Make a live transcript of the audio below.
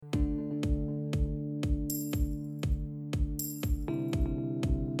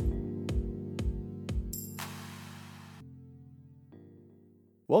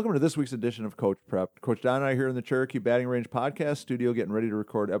Welcome to this week's edition of Coach Prep. Coach Don and I here in the Cherokee Batting Range podcast studio getting ready to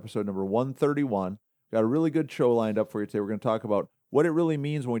record episode number 131. Got a really good show lined up for you today. We're going to talk about what it really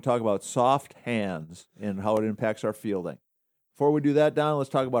means when we talk about soft hands and how it impacts our fielding. Before we do that, Don, let's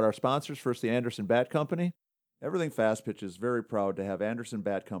talk about our sponsors. First, the Anderson Bat Company. Everything Fast Pitch is very proud to have Anderson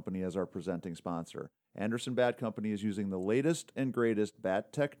Bat Company as our presenting sponsor. Anderson Bat Company is using the latest and greatest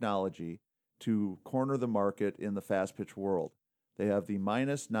bat technology to corner the market in the fast pitch world. They have the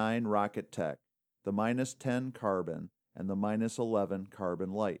 -9 Rocket Tech, the -10 Carbon, and the -11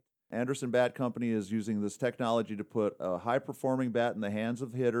 Carbon Light. Anderson Bat Company is using this technology to put a high-performing bat in the hands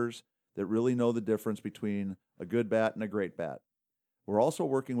of hitters that really know the difference between a good bat and a great bat. We're also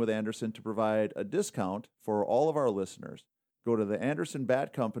working with Anderson to provide a discount for all of our listeners. Go to the Anderson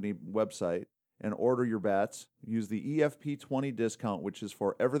Bat Company website and order your bats. Use the EFP20 discount, which is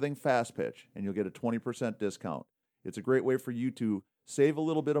for everything fast pitch, and you'll get a 20% discount. It's a great way for you to save a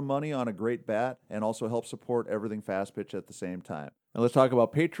little bit of money on a great bat and also help support everything fast pitch at the same time. Now let's talk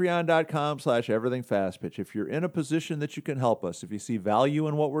about patreon.com/everythingfastpitch. If you're in a position that you can help us, if you see value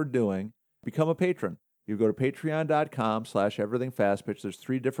in what we're doing, become a patron. You go to patreon.com/everythingfastpitch. There's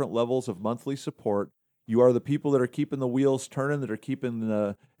 3 different levels of monthly support. You are the people that are keeping the wheels turning, that are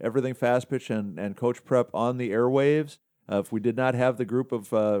keeping Everything Fast Pitch and Coach Prep on the airwaves. If we did not have the group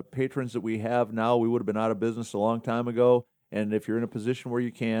of patrons that we have now, we would have been out of business a long time ago. And if you're in a position where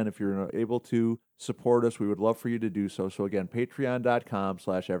you can, if you're able to support us, we would love for you to do so. So again,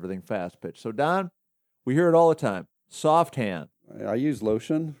 patreon.com/everythingfastpitch. So Don, we hear it all the time. Soft hand. I use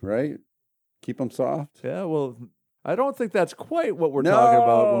lotion, right? Keep them soft. Yeah, well, I don't think that's quite what we're talking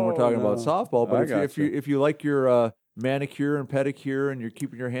about when we're talking about softball. But if you like your manicure and pedicure and you're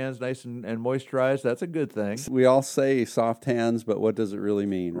keeping your hands nice and moisturized, that's a good thing. We all say soft hands, but what does it really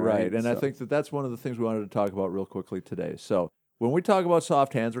mean, right? And I think that's one of the things we wanted to talk about real quickly today. So when we talk about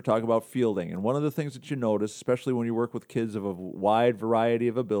soft hands, we're talking about fielding. And one of the things that you notice, especially when you work with kids of a wide variety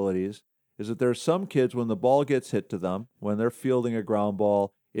of abilities, is that there are some kids, when the ball gets hit to them, when they're fielding a ground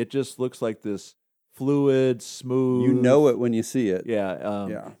ball, it just looks like this fluid, smooth. You know it when you see it.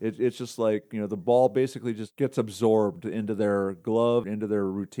 Yeah. It's just like, the ball basically just gets absorbed into their glove, into their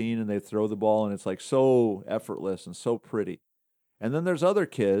routine, and they throw the ball, and it's like so effortless and so pretty. And then there's other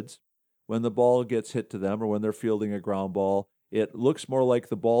kids, when the ball gets hit to them or when they're fielding a ground ball, it looks more like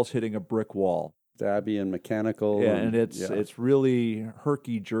the ball's hitting a brick wall. Stabby and mechanical. Yeah, and it's really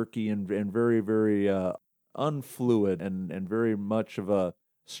herky-jerky and very, very unfluid and very much of a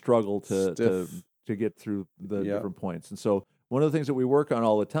struggle to get through the different points. And so one of the things that we work on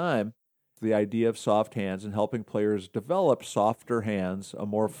all the time, the idea of soft hands and helping players develop softer hands, a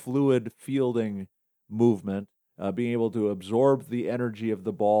more fluid fielding movement, being able to absorb the energy of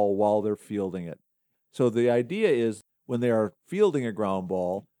the ball while they're fielding it. So the idea is when they are fielding a ground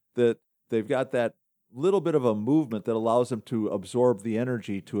ball, that they've got that little bit of a movement that allows them to absorb the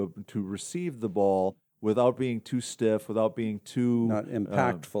energy to receive the ball without being too stiff, without being too not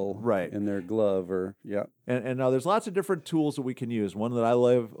impactful in their glove And now there's lots of different tools that we can use. One that I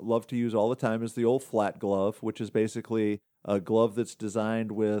love to use all the time is the old flat glove, which is basically a glove that's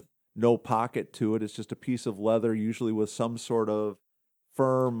designed with no pocket to it. It's just a piece of leather, usually with some sort of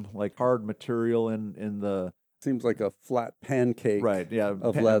firm, like hard material in the... Seems like a flat pancake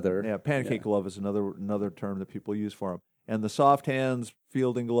of leather. Yeah, pancake glove is another term that people use for them. And the soft hands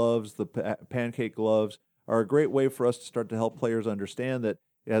fielding gloves, the pancake gloves, are a great way for us to start to help players understand that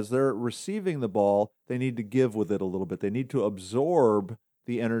as they're receiving the ball, they need to give with it a little bit. They need to absorb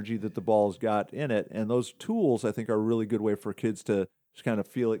the energy that the ball's got in it. And those tools, I think, are a really good way for kids to just kind of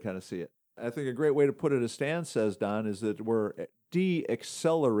feel it, kind of see it. I think a great way to put it, as Stan says, Don, is that we're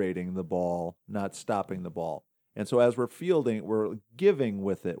de-accelerating the ball, not stopping the ball. And so as we're fielding, we're giving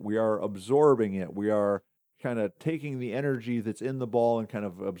with it. We are absorbing it. We are kind of taking the energy that's in the ball and kind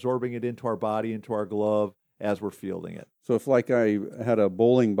of absorbing it into our body, into our glove as we're fielding it. So if like I had a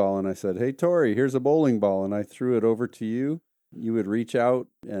bowling ball and I said, "Hey, Tori, here's a bowling ball," and I threw it over to you, you would reach out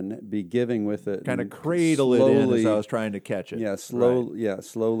and be giving with it. Kind of cradle it in as I was trying to catch it. Yeah,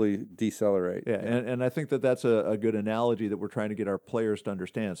 slowly decelerate. Yeah, and I think that's a good analogy that we're trying to get our players to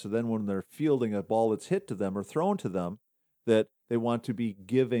understand. So then when they're fielding a ball that's hit to them or thrown to them, that they want to be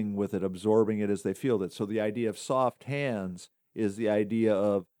giving with it, absorbing it as they field it. So the idea of soft hands is the idea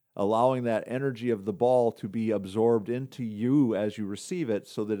of allowing that energy of the ball to be absorbed into you as you receive it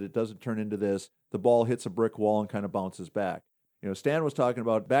so that it doesn't turn into this, the ball hits a brick wall and kind of bounces back. Stan was talking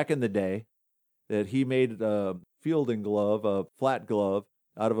about back in the day that he made a fielding glove, a flat glove,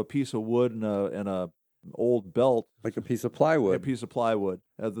 out of a piece of wood and a old belt. Like a piece of plywood.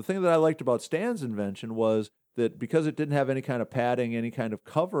 The thing that I liked about Stan's invention was that because it didn't have any kind of padding, any kind of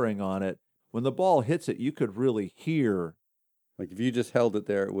covering on it, when the ball hits it, you could really hear. Like if you just held it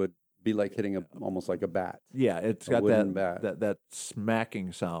there, it would be like hitting almost like a bat. Yeah, it's A got wooden bat. that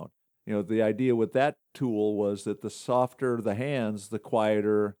smacking sound. The idea with that tool was that the softer the hands, the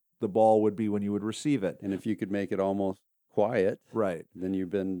quieter the ball would be when you would receive it. And if you could make it almost quiet, Right. then you've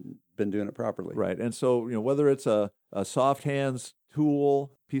been doing it properly. Right. And so, whether it's a soft hands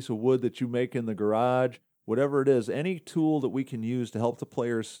tool, piece of wood that you make in the garage, whatever it is, any tool that we can use to help the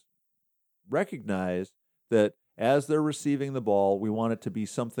players recognize that as they're receiving the ball, we want it to be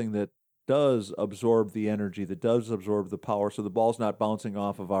something that does absorb the energy, that does absorb the power, so the ball's not bouncing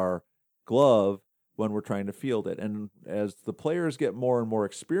off of our glove when we're trying to field it. And as the players get more and more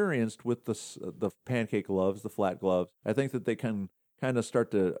experienced with the pancake gloves, the flat gloves, I think that they can kind of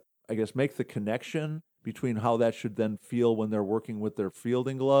start to, I guess, make the connection between how that should then feel when they're working with their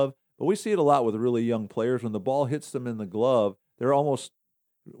fielding glove. But we see it a lot with really young players. When the ball hits them in the glove, they're almost,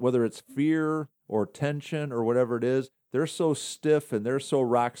 whether it's fear or tension or whatever it is, they're so stiff and they're so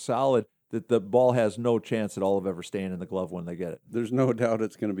rock solid that the ball has no chance at all of ever staying in the glove when they get it. There's no doubt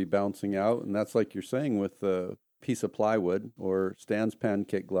it's going to be bouncing out, and that's like you're saying with the piece of plywood or Stan's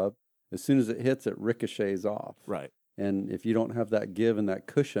pancake glove. As soon as it hits, it ricochets off. Right. And if you don't have that give and that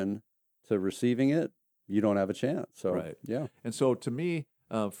cushion to receiving it, you don't have a chance. So, right. Yeah. And so to me,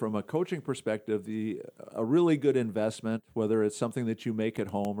 from a coaching perspective, a really good investment, whether it's something that you make at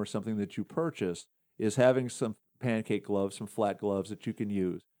home or something that you purchase, is having some pancake gloves, some flat gloves that you can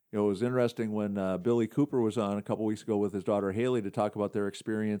use. It was interesting when Billy Cooper was on a couple weeks ago with his daughter Haley to talk about their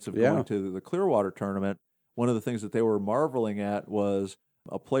experience of going to the Clearwater tournament. One of the things that they were marveling at was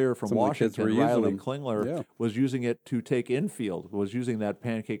a player from Washington, Riley Klingler, was using it to take infield, was using that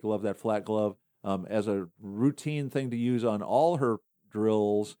pancake glove, that flat glove, as a routine thing to use on all her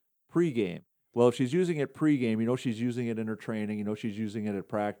drills pregame. Well, if she's using it pregame, she's using it in her training, she's using it at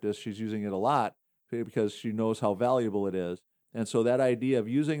practice, she's using it a lot because she knows how valuable it is. And so that idea of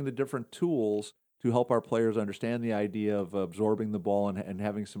using the different tools to help our players understand the idea of absorbing the ball and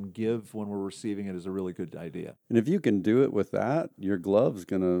having some give when we're receiving it is a really good idea. And if you can do it with that, your glove's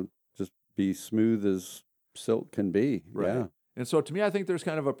going to just be smooth as silk can be. Right. Yeah. And so to me, I think there's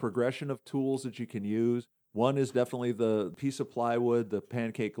kind of a progression of tools that you can use. One is definitely the piece of plywood, the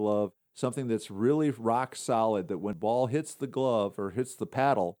pancake glove, something that's really rock solid that when ball hits the glove or hits the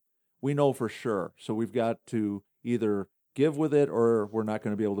paddle, we know for sure. So we've got to either give with it or we're not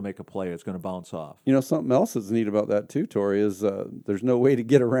going to be able to make a play. It's going to bounce off. Something else that's neat about that too, Tori, is there's no way to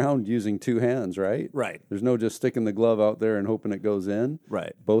get around using two hands, right? Right. There's no just sticking the glove out there and hoping it goes in.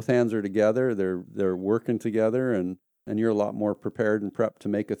 Right. Both hands are together. They're working together, and you're a lot more prepared and prepped to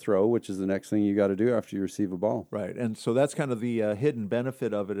make a throw, which is the next thing you got to do after you receive a ball. Right. And so that's kind of the hidden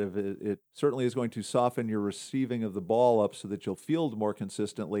benefit of it. It certainly is going to soften your receiving of the ball up so that you'll field more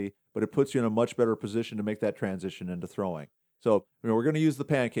consistently, but it puts you in a much better position to make that transition into throwing. So we're going to use the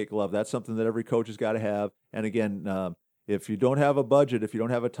pancake glove. That's something that every coach has got to have. And again, if you don't have a budget, if you don't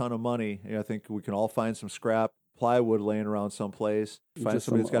have a ton of money, I think we can all find some scrap plywood laying around someplace. Find Just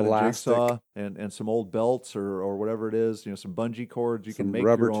somebody that's got elastic. a jigsaw and some old belts or whatever it is. Some bungee cords. You some can make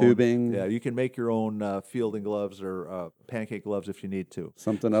rubber your own, tubing. Yeah, you can make your own fielding gloves or pancake gloves if you need to.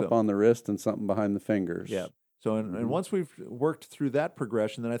 Something up on the wrist and something behind the fingers. Yeah. So and once we've worked through that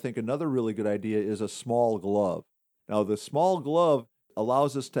progression, then I think another really good idea is a small glove. Now, the small glove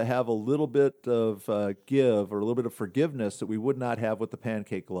allows us to have a little bit of give or a little bit of forgiveness that we would not have with the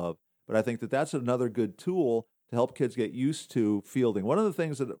pancake glove. But I think that that's another good tool to help kids get used to fielding. One of the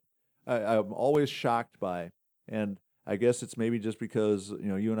things that I'm always shocked by, and I guess it's maybe just because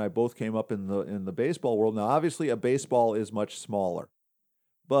you and I both came up in the baseball world. Now, obviously, a baseball is much smaller,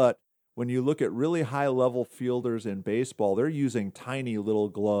 but when you look at really high-level fielders in baseball, they're using tiny little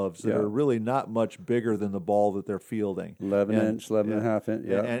gloves that are really not much bigger than the ball that they're fielding. 11 inch, 11 and a half inch.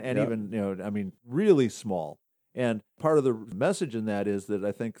 Yeah. And even, really small. And part of the message in that is that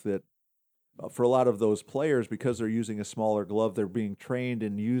I think that for a lot of those players, because they're using a smaller glove, they're being trained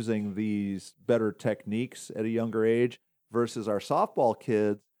in using these better techniques at a younger age versus our softball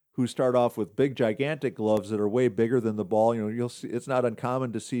kids who start off with big, gigantic gloves that are way bigger than the ball. You'll see it's not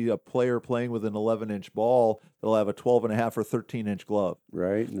uncommon to see a player playing with an 11-inch ball that'll have a 12.5 or 13-inch glove.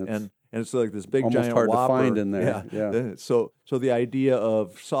 Right. And it's like this big, almost giant hard whopper. to find in there. Yeah. So the idea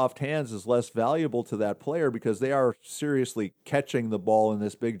of soft hands is less valuable to that player because they are seriously catching the ball in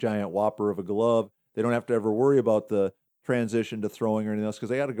this big, giant whopper of a glove. They don't have to ever worry about the transition to throwing or anything else because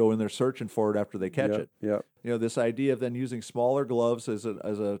they got to go in there searching for it after they catch it. Yeah. This idea of then using smaller gloves as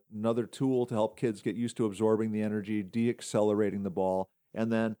another tool to help kids get used to absorbing the energy, deaccelerating the ball, and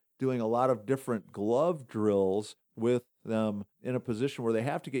then doing a lot of different glove drills with them in a position where they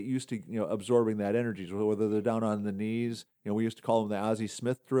have to get used to, absorbing that energy. So whether they're down on the knees, we used to call them the Ozzie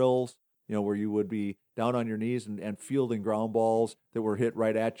Smith drills, where you would be down on your knees and fielding ground balls that were hit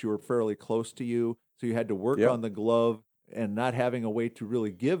right at you or fairly close to you. So you had to work on the glove and not having a way to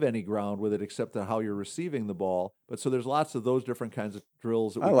really give any ground with it except how you're receiving the ball. But so there's lots of those different kinds of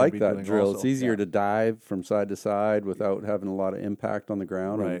drills that we I can be doing. like that drill. Also. It's easier to dive from side to side without having a lot of impact on the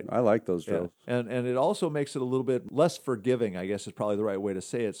ground. Right. I like those drills. Yeah. And it also makes it a little bit less forgiving, I guess is probably the right way to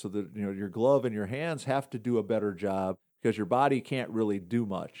say it, so that your glove and your hands have to do a better job because your body can't really do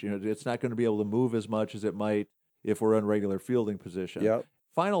much. It's not going to be able to move as much as it might if we're in regular fielding position. Yep.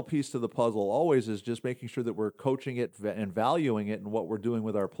 Final piece to the puzzle always is just making sure that we're coaching it and valuing it and what we're doing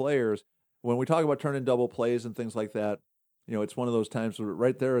with our players. When we talk about turning double plays and things like that, it's one of those times where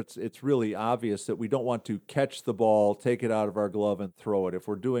right there it's really obvious that we don't want to catch the ball, take it out of our glove, and throw it. If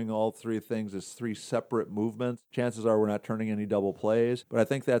we're doing all three things as three separate movements, chances are we're not turning any double plays. But I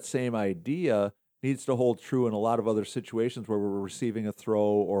think that same idea needs to hold true in a lot of other situations where we're receiving a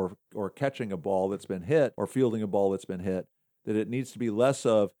throw or catching a ball that's been hit or fielding a ball that's been hit, that it needs to be less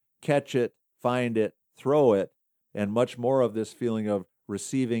of catch it, find it, throw it, and much more of this feeling of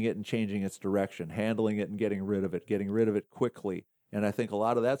receiving it and changing its direction, handling it and getting rid of it quickly. And I think a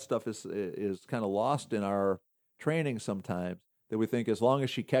lot of that stuff is kind of lost in our training sometimes, that we think as long as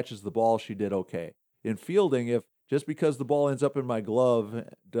she catches the ball, she did okay. In fielding, if just because the ball ends up in my glove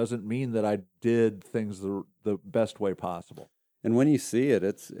doesn't mean that I did things the best way possible. And when you see it,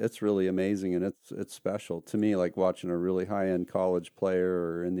 it's really amazing, and it's special to me, like watching a really high-end college player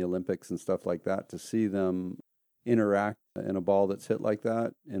or in the Olympics and stuff like that, to see them interact in a ball that's hit like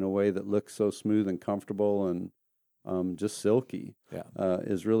that in a way that looks so smooth and comfortable and just silky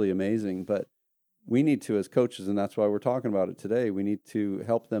is really amazing. But we need to, as coaches, and that's why we're talking about it today, we need to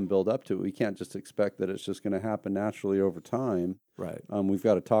help them build up to it. We can't just expect that it's just going to happen naturally over time. Right. We've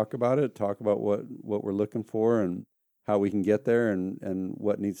got to talk about it, talk about what we're looking for and how we can get there and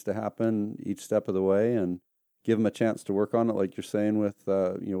what needs to happen each step of the way, and give them a chance to work on it, like you're saying with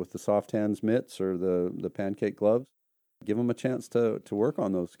with the soft hands mitts or the pancake gloves. Give them a chance to work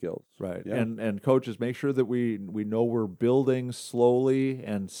on those skills. Right. Yeah. And coaches, make sure that we know we're building slowly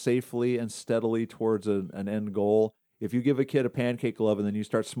and safely and steadily towards an end goal. If you give a kid a pancake glove and then you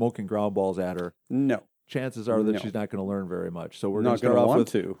start smoking ground balls at her, no, chances are that she's not going to learn very much. So we're going to start off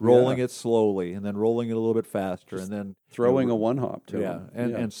with rolling it slowly and then rolling it a little bit faster and then throwing a one hop to them. Yeah,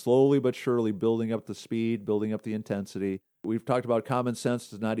 and slowly but surely building up the speed, building up the intensity. We've talked about common sense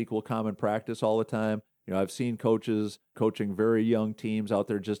does not equal common practice all the time. I've seen coaches coaching very young teams out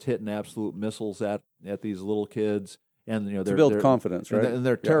there just hitting absolute missiles at these little kids. And to build confidence, right? And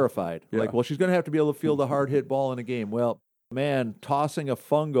they're terrified. Yeah. Like, well, she's going to have to be able to field a hard hit ball in a game. Well, man, tossing a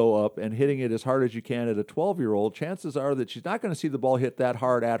fungo up and hitting it as hard as you can at a 12-year-old, chances are that she's not going to see the ball hit that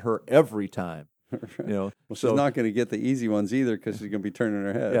hard at her every time. Well, she's not going to get the easy ones either because she's going to be turning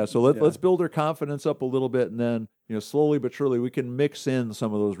her head. Yeah, so let's build her confidence up a little bit, and then slowly but surely we can mix in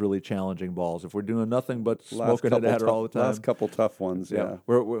some of those really challenging balls. If we're doing nothing but smoking it at her all the time, last couple tough ones. Yeah.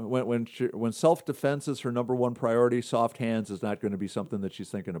 When self-defense is her number one priority, soft hands is not going to be something that she's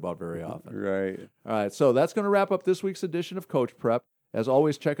thinking about very often. Right. All right, so that's going to wrap up this week's edition of Coach Prep. As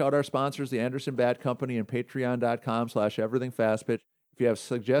always, check out our sponsors, the Anderson Bat Company, and patreon.com/everythingfastpitch. If you have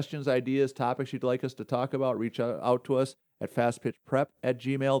suggestions, ideas, topics you'd like us to talk about, reach out to us at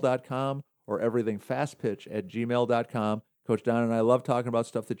fastpitchprep@gmail.com or everythingfastpitch@gmail.com. Coach Don and I love talking about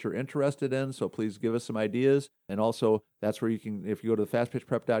stuff that you're interested in, so please give us some ideas. And also, that's where you can, if you go to the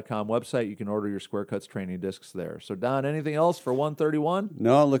fastpitchprep.com website, you can order your Square Cuts training discs there. So, Don, anything else for 131?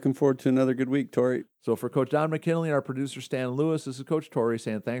 No, looking forward to another good week, Tori. So, for Coach Don McKinley and our producer, Stan Lewis, this is Coach Tori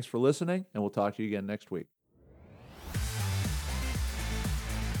saying thanks for listening, and we'll talk to you again next week.